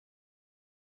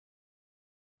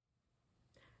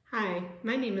Hi,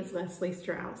 my name is Leslie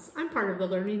Strauss. I'm part of the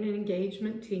Learning and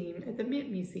Engagement team at the Mint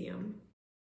Museum.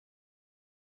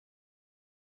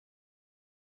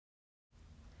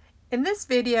 In this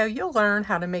video, you'll learn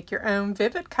how to make your own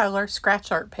vivid color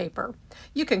scratch art paper.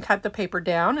 You can cut the paper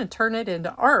down and turn it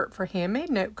into art for handmade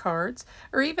note cards,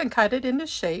 or even cut it into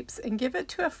shapes and give it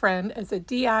to a friend as a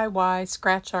DIY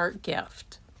scratch art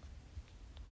gift.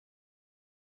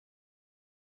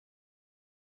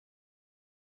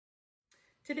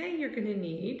 Today you're going to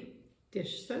need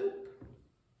dish soap,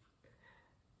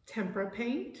 tempera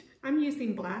paint. I'm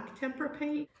using black tempera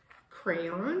paint,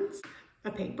 crayons,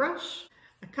 a paintbrush,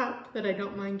 a cup that I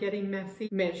don't mind getting messy,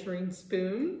 measuring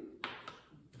spoon,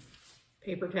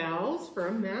 paper towels for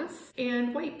a mess,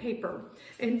 and white paper.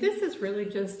 And this is really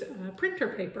just printer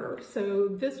paper, so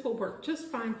this will work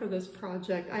just fine for this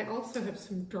project. I also have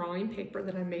some drawing paper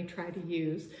that I may try to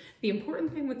use. The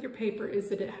important thing with your paper is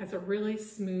that it has a really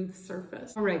smooth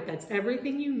surface. All right, that's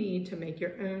everything you need to make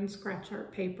your own scratch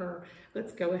art paper.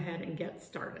 Let's go ahead and get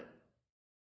started.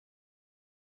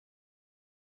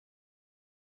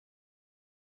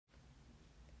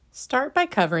 Start by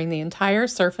covering the entire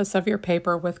surface of your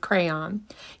paper with crayon.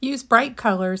 Use bright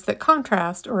colors that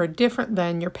contrast or are different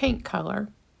than your paint color.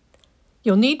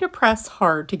 You'll need to press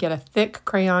hard to get a thick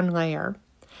crayon layer.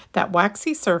 That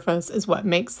waxy surface is what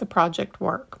makes the project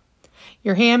work.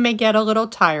 Your hand may get a little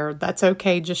tired. That's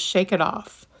okay, just shake it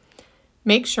off.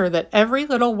 Make sure that every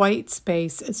little white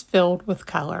space is filled with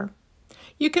color.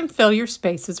 You can fill your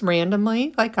spaces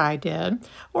randomly, like I did,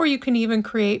 or you can even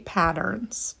create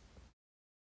patterns.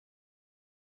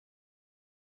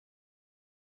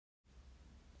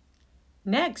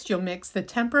 Next, you'll mix the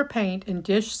tempera paint and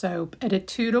dish soap at a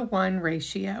 2-to-1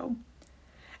 ratio.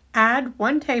 Add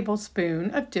 1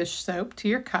 tablespoon of dish soap to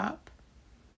your cup.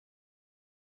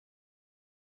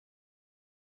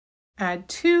 Add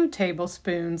 2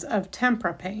 tablespoons of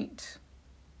tempera paint.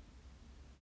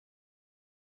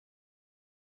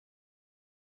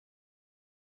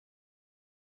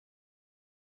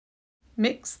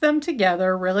 Mix them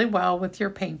together really well with your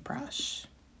paintbrush.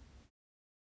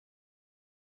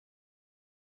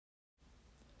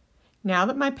 Now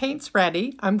that my paint's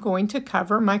ready, I'm going to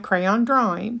cover my crayon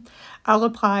drawing. I'll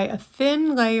apply a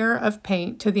thin layer of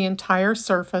paint to the entire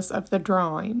surface of the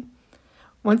drawing.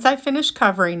 Once I finish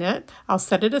covering it, I'll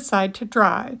set it aside to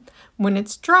dry. When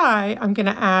it's dry, I'm going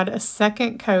to add a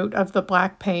second coat of the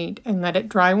black paint and let it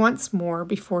dry once more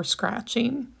before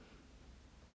scratching.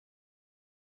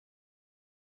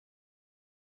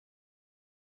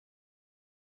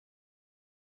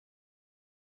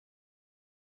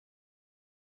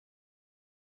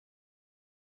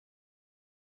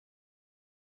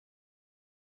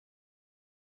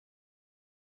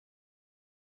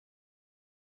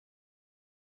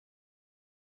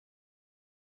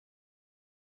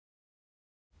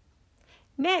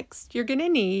 Next, you're going to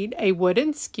need a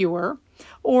wooden skewer,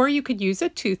 or you could use a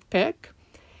toothpick,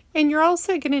 and you're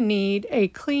also going to need a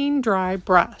clean, dry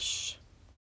brush.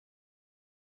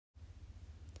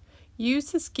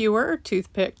 Use the skewer or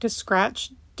toothpick to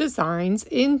scratch designs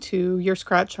into your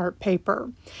scratch art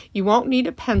paper. You won't need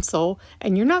a pencil,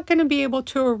 and you're not going to be able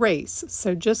to erase,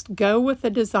 so just go with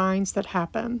the designs that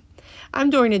happen. I'm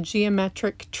doing a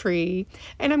geometric tree,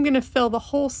 and I'm going to fill the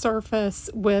whole surface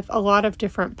with a lot of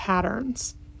different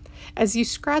patterns. As you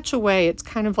scratch away, it's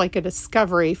kind of like a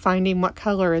discovery, finding what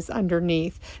color is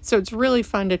underneath, so it's really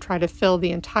fun to try to fill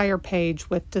the entire page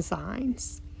with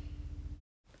designs.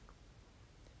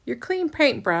 Your clean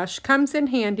paintbrush comes in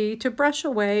handy to brush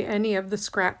away any of the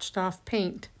scratched off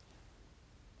paint.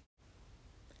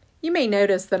 You may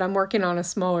notice that I'm working on a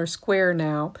smaller square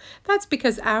now. That's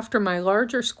because after my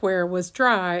larger square was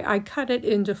dry, I cut it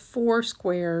into 4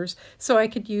 squares so I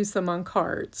could use them on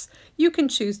cards. You can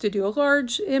choose to do a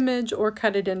large image or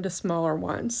cut it into smaller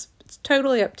ones. It's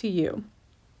totally up to you.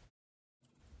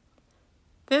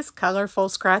 This colorful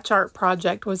scratch art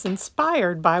project was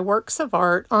inspired by works of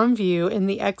art on view in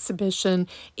the exhibition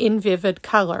In Vivid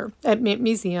Color at Mint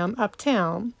Museum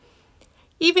Uptown.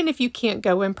 Even if you can't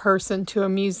go in person to a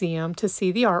museum to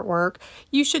see the artwork,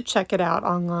 you should check it out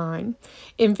online.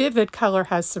 In Vivid Color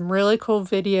has some really cool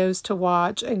videos to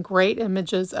watch and great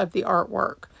images of the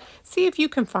artwork. See if you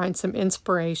can find some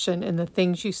inspiration in the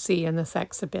things you see in this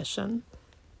exhibition.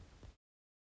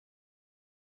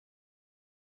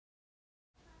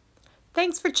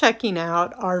 Thanks for checking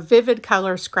out our Vivid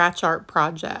Color scratch art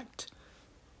project.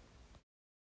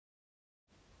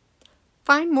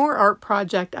 Find more art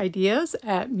project ideas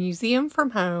at Museum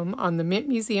from Home on the Mint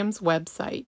Museum's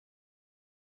website.